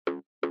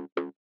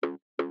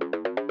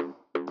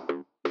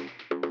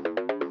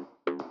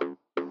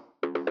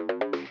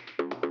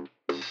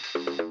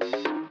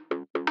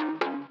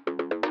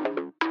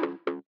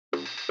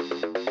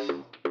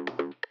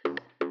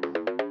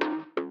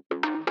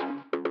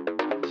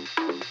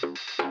Hello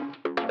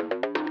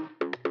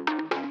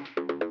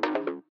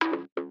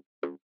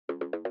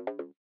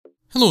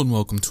and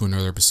welcome to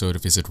another episode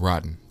of Is It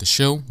Rotten, the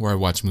show where I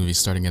watch movies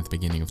starting at the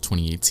beginning of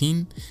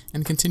 2018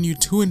 and continue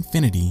to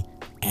infinity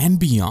and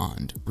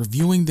beyond,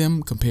 reviewing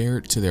them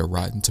compared to their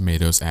Rotten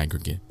Tomatoes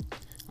aggregate.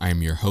 I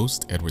am your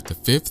host, Edward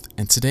V,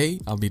 and today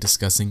I'll be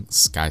discussing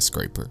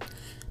Skyscraper.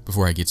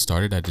 Before I get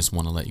started, I just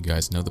want to let you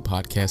guys know the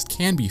podcast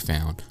can be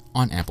found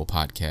on Apple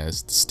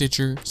Podcasts,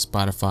 Stitcher,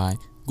 Spotify,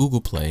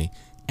 Google Play,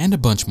 and a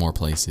bunch more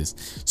places,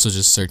 so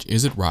just search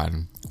Is It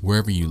Rotten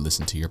wherever you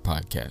listen to your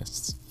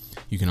podcasts.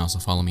 You can also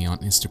follow me on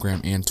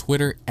Instagram and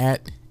Twitter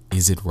at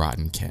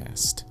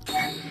IsItRottencast.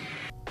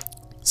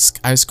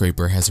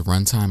 Skyscraper has a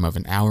runtime of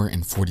 1 hour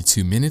and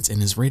 42 minutes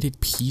and is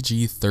rated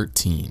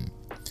PG-13.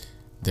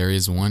 There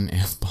is one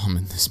F-bomb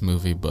in this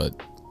movie,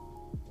 but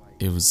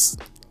it was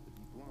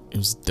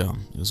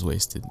dumb. It was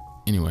wasted.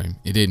 Anyway,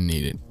 it didn't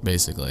need it,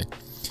 basically.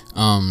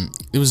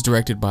 It was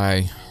directed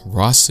by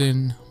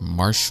Rawson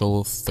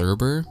Marshall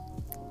Thurber.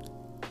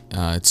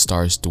 It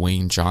stars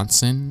Dwayne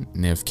Johnson,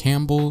 Neve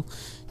Campbell,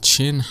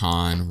 Chin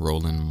Han,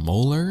 Roland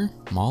Moller,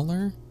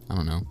 I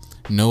don't know,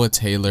 Noah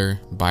Taylor,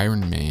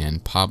 Byron Mann,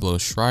 Pablo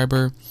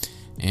Schreiber,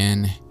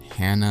 and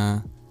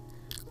Hannah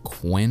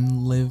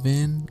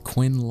Quinlivan.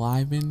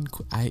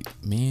 I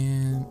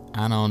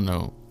don't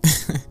know.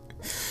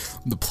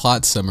 The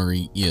plot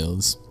summary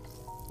is,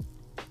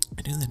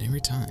 I do that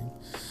every time.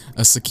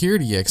 A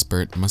security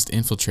expert must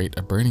infiltrate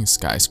a burning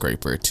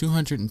skyscraper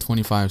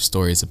 225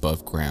 stories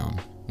above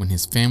ground when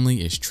his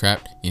family is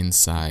trapped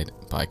inside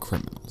by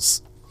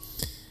criminals.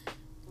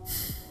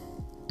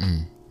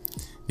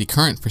 The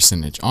current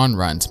percentage on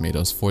Rotten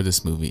Tomatoes for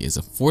this movie is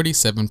a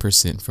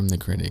 47% from the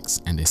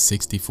critics and a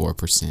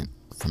 64%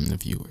 from the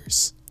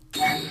viewers.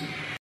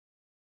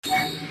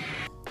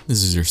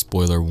 This is your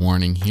spoiler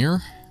warning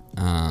here.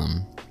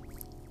 I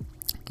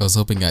was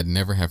hoping I'd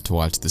never have to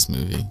watch this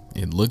movie.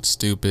 It looked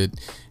stupid,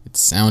 it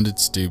sounded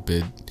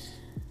stupid,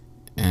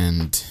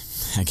 and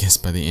I guess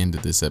by the end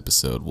of this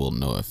episode we'll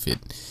know if it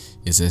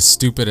is as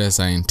stupid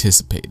as I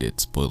anticipated.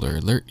 Spoiler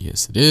alert,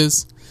 yes it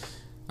is.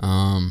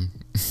 I'm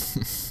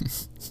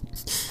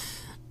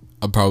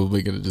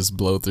probably gonna just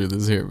blow through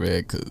this here,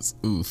 man, cause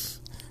oof.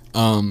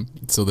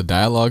 So the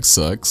dialogue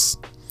sucks.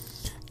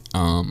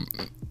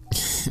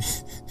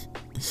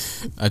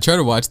 I try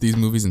to watch these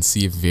movies and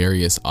see if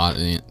various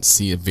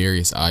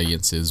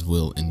audiences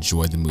will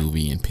enjoy the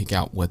movie and pick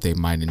out what they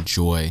might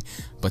enjoy.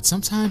 But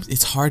sometimes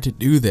it's hard to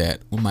do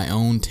that when my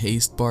own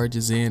taste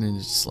barges in and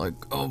it's just like,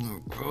 oh my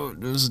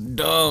god, this is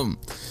dumb.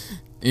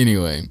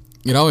 Anyway,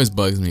 it always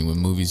bugs me when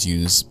movies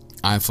use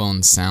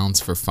iPhone sounds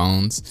for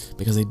phones,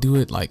 because they do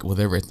it like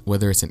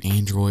whether it's an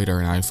Android or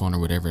an iPhone or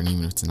whatever, and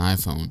even if it's an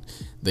iPhone,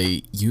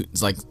 they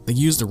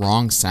use the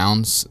wrong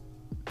sounds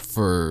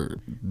for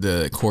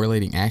the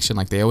correlating action.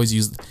 Like they always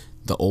use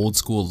the old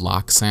school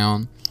lock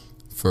sound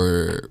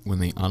for when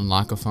they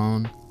unlock a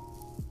phone,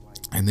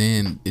 and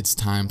then it's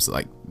times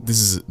like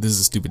this is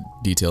a stupid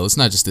detail. It's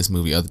not just this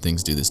movie, other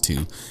things do this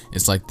too.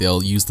 It's like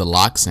they'll use the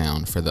lock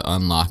sound for the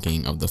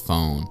unlocking of the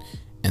phone,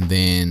 and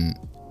then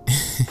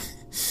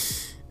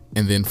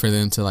and then for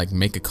them to like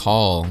make a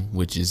call,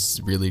 which is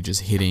really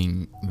just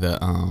hitting the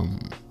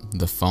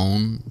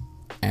phone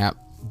app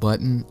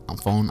button,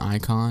 phone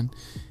icon,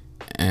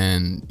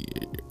 and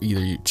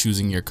either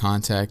choosing your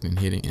contact and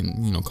hitting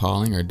and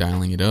calling or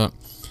dialing it up.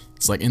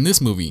 It's like in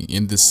this movie,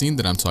 in this scene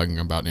that I'm talking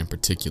about in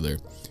particular,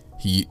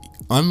 he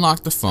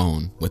unlocked the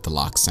phone with the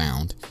lock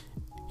sound,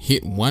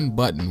 hit one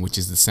button, which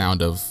is the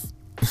sound of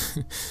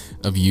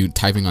of you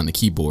typing on the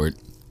keyboard,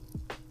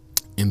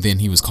 and then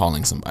he was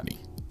calling somebody.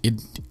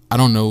 I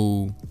don't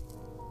know,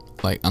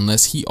 like,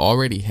 unless he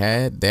already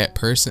had that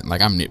person,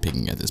 like, I'm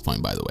nitpicking at this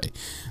point, by the way.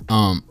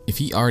 If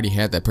he already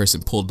had that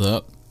person pulled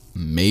up,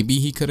 maybe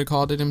he could have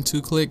called it in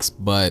 2 clicks,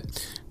 but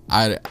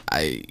I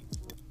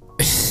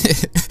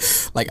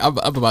like, I'm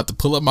about to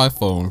pull up my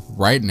phone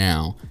right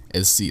now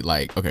and see,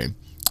 like, okay,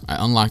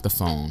 I unlocked the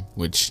phone,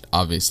 which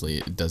obviously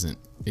it doesn't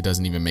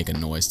even make a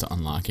noise to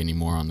unlock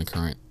anymore on the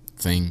current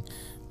thing,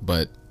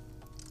 but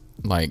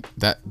like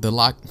that, the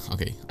lock,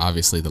 okay,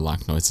 obviously the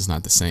lock noise is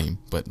not the same,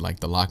 but like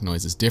the lock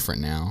noise is different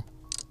now,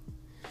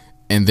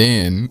 and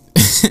then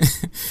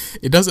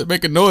it doesn't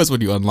make a noise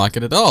when you unlock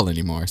it at all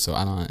anymore, so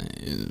I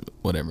don't,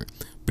 whatever.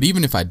 But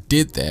even if I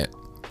did that,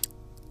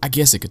 I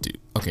guess it could do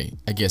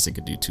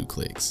 2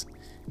 clicks,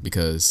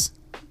 because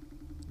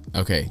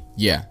okay,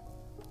 yeah,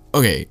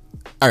 okay,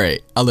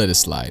 alright, I'll let it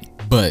slide,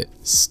 but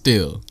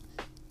still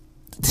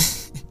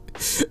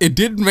it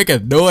didn't make a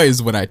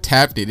noise when I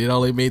tapped it. It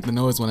only made the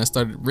noise when it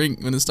started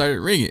ringing.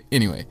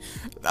 Anyway,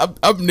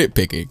 I'm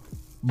nitpicking.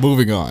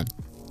 Moving on.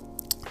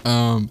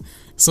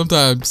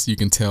 Sometimes you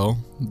can tell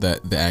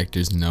that the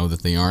actors know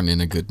that they aren't in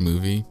a good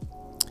movie.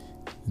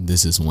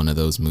 This is one of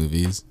those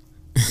movies.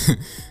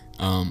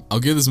 I'll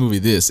give this movie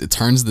this. It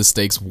turns the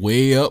stakes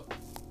way up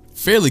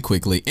fairly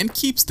quickly and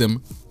keeps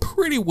them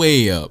pretty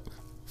way up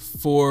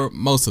for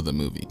most of the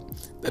movie.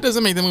 That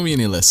doesn't make the movie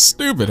any less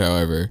stupid,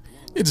 however.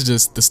 It's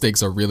just the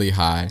stakes are really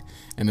high,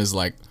 and there's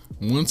like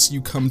once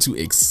you come to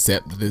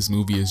accept that this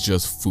movie is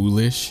just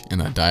foolish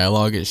and the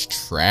dialogue is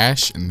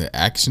trash and the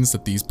actions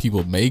that these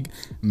people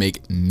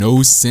make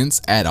no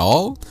sense at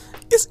all,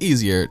 it's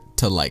easier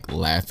to like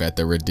laugh at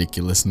the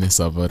ridiculousness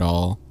of it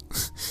all.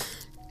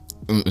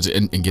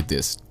 and get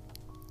this.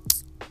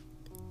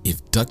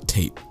 If duct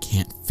tape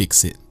can't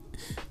fix it,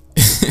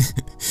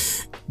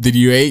 then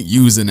you ain't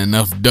using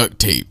enough duct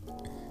tape.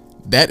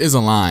 That is a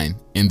line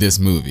in this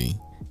movie.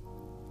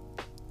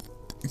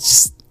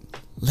 Just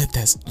let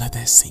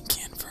that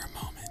sink in for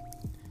a moment.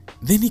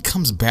 Then he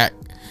comes back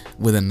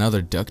with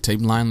another duct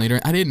tape line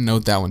later. I didn't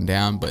note that one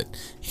down, but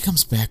he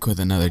comes back with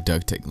another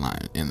duct tape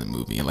line in the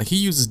movie. Like, he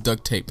uses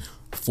duct tape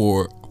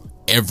for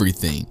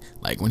everything.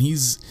 Like when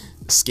he's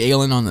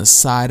scaling on the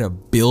side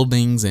of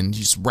buildings and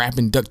just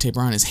wrapping duct tape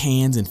around his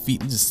hands and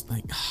feet, just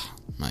like,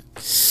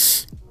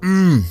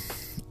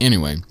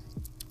 Anyway,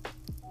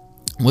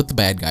 what the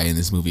bad guy in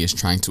this movie is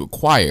trying to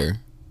acquire,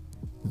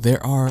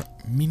 there are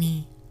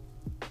many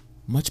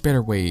much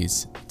better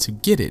ways to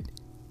get it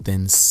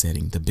than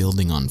setting the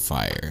building on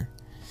fire.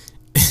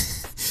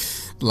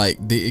 Like,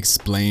 they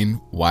explain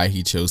why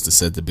he chose to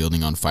set the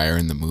building on fire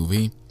in the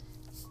movie.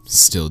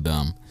 Still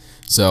dumb.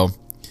 So,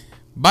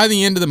 by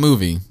the end of the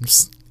movie,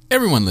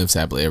 everyone lives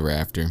happily ever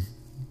after.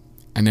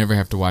 I never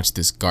have to watch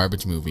this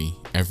garbage movie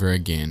ever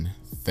again.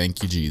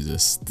 Thank you,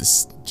 Jesus.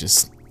 This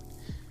just...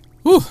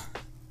 Whew.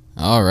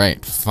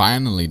 Alright,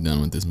 finally done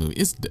with this movie.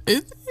 It's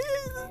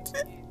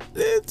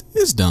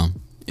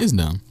dumb. It's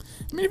dumb.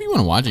 I mean, if you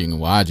want to watch it, you can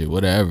watch it,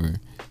 whatever.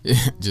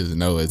 Just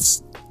know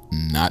it's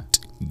not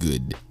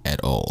good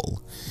at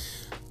all.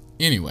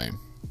 Anyway,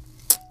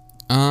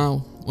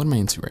 what am I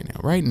into right now?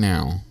 Right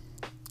now,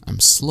 I'm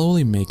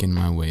slowly making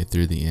my way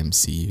through the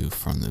MCU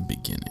from the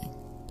beginning.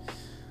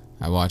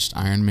 I watched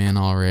Iron Man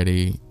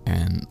already,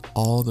 and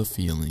all the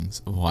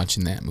feelings of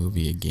watching that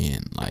movie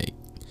again, like,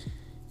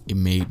 it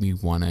made me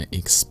want to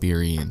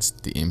experience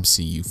the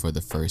MCU for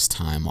the first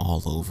time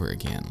all over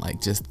again.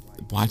 Like, just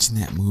watching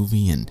that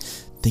movie and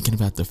thinking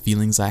about the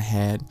feelings I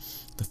had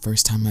the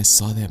first time I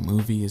saw that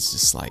movie is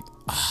just like,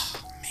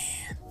 oh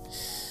man,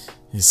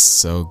 it's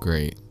so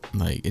great.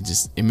 Like,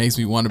 it makes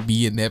me want to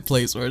be in that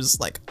place where it's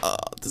just like, oh,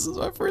 this is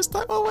my first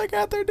time. Oh my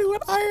God, they're doing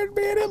Iron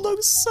Man. It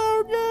looks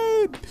so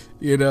good.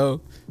 You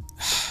know,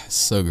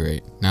 so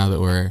great. Now that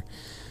we're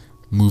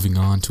moving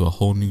on to a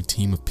whole new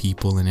team of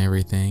people and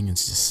everything,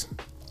 it's just,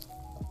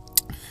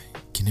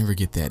 can never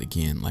get that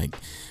again. Like,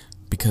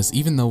 because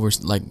even though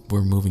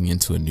we're moving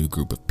into a new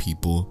group of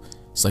people,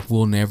 it's like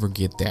we'll never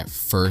get that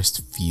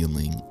first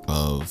feeling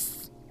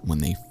of when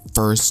they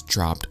first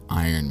dropped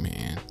Iron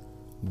Man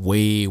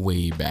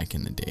way back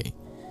in the day.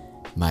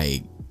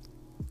 Like,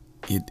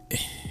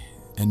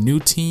 a new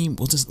team,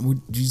 we're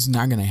just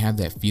not gonna have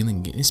that feeling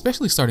again,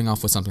 especially starting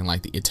off with something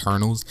like the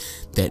Eternals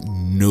that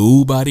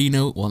nobody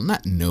know. Well,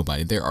 not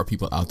nobody, there are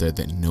people out there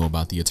that know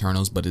about the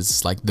Eternals, but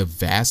it's like the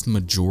vast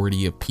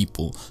majority of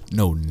people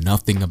know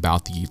nothing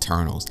about the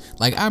Eternals.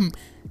 Like, I'm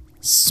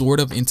sort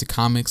of into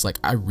comics, like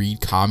I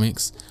read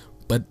comics,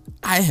 but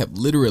I have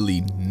literally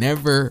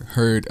never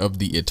heard of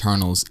the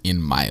Eternals in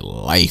my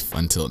life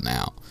until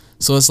now.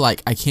 So it's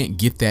like I can't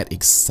get that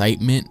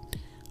excitement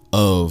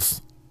of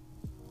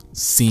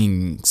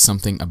seeing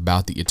something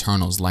about the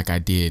Eternals like I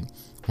did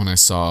when I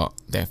saw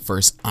that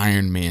first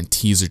Iron Man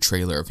teaser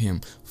trailer of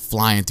him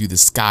flying through the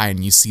sky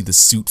and you see the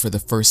suit for the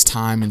first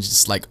time and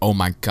just like, oh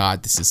my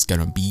God, this is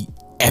gonna be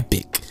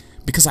epic.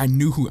 Because I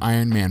knew who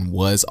Iron Man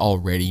was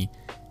already,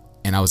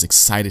 and I was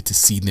excited to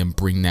see them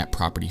bring that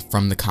property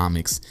from the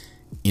comics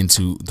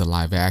into the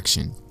live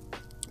action.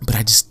 But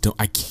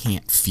I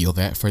can't feel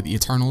that for the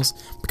Eternals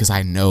because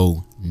I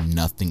know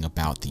nothing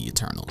about the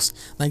Eternals.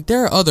 Like,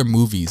 there are other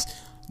movies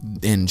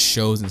and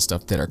shows and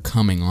stuff that are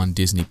coming on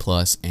Disney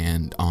Plus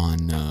and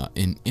on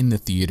in the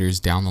theaters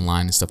down the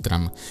line and stuff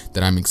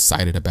that I'm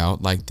excited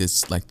about, like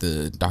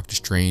the Doctor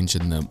Strange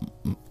and the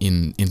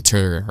in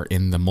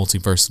the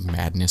Multiverse of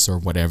Madness or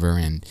whatever,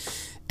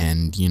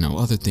 and you know,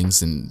 other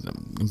things.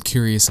 And I'm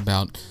curious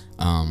about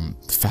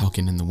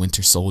Falcon and the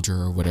Winter Soldier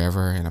or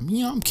whatever, and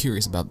I'm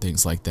curious about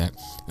things like that.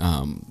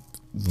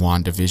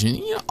 WandaVision,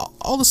 you know,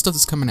 all the stuff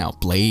that's coming out.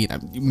 Blade.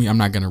 I'm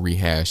not gonna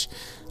rehash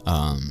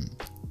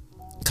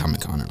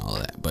Comic-Con and all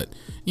of that, but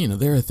you know,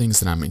 there are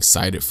things that I'm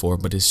excited for,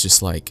 but it's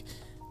just like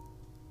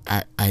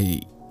I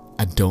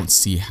don't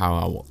see how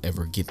I will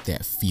ever get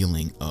that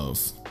feeling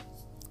of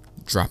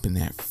dropping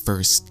that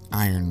first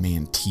Iron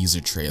Man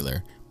teaser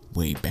trailer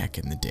way back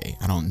in the day.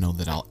 I don't know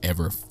that I'll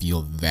ever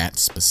feel that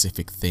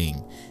specific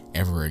thing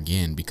ever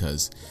again,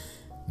 because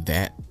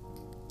that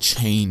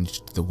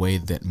changed the way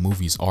that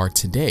movies are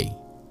today.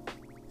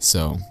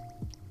 So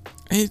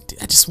I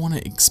just want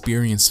to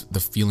experience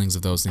the feelings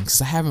of those things,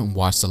 because I haven't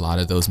watched a lot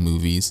of those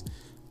movies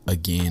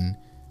again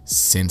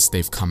since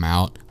they've come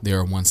out. There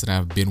are ones that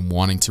I've been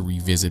wanting to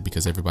revisit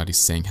because everybody's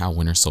saying how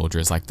Winter Soldier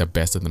is like the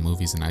best of the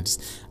movies, and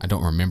I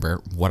don't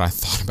remember what I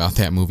thought about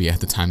that movie at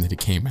the time that it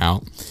came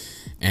out.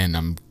 And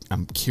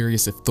I'm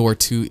curious if Thor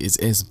 2 is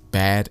as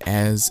bad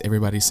as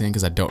everybody's saying,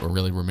 because I don't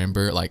really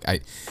remember. Like,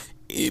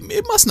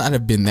 it must not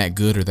have been that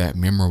good or that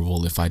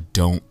memorable if I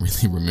don't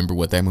really remember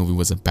what that movie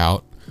was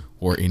about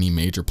or any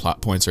major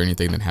plot points or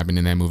anything that happened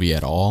in that movie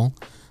at all.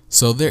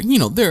 So there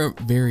are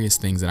various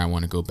things that I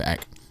want to go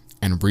back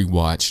and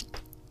rewatch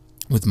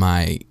with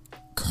my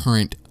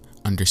current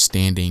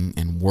understanding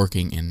and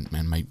working and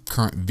my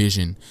current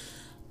vision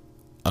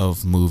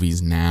of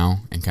movies now,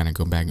 and kind of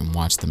go back and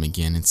watch them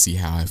again and see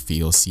how I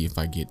feel, see if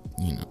I get,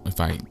 if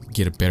I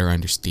get a better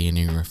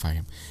understanding, or if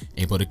I'm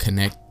able to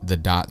connect the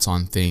dots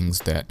on things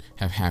that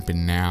have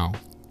happened now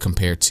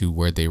compared to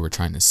where they were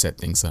trying to set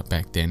things up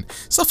back then.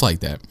 Stuff like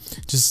that.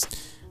 Just,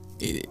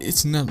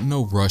 it's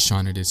no rush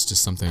on it. It's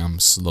just something I'm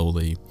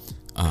slowly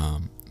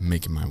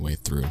making my way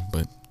through.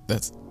 But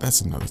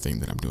that's another thing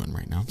that I'm doing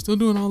right now. I'm still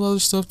doing all the other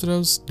stuff that I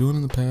was doing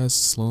in the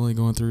past, slowly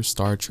going through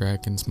Star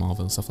Trek and Smallville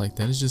and stuff like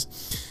that. It's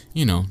just,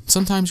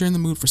 sometimes you're in the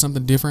mood for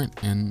something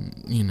different, and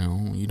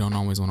you don't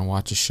always want to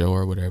watch a show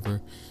or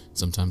whatever.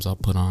 Sometimes I'll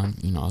put on,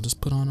 I'll just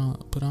put on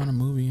a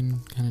movie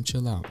and kind of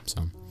chill out.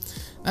 So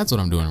that's what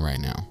I'm doing right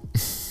now.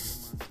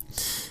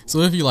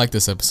 So if you like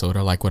this episode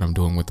or like what I'm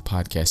doing with the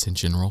podcast in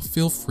general,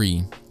 feel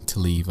free to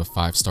leave a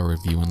 5-star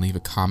review and leave a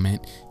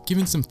comment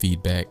giving some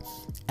feedback.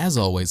 As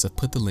always, I've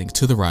put the link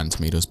to the Rotten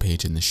Tomatoes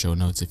page in the show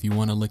notes if you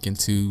want to look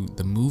into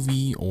the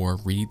movie or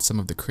read some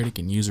of the critic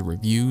and user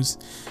reviews.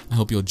 I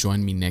hope you'll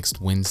join me next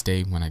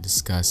Wednesday when I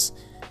discuss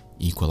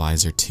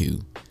Equalizer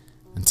 2.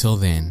 Until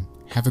then,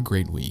 have a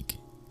great week,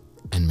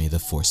 and may the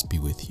Force be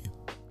with you.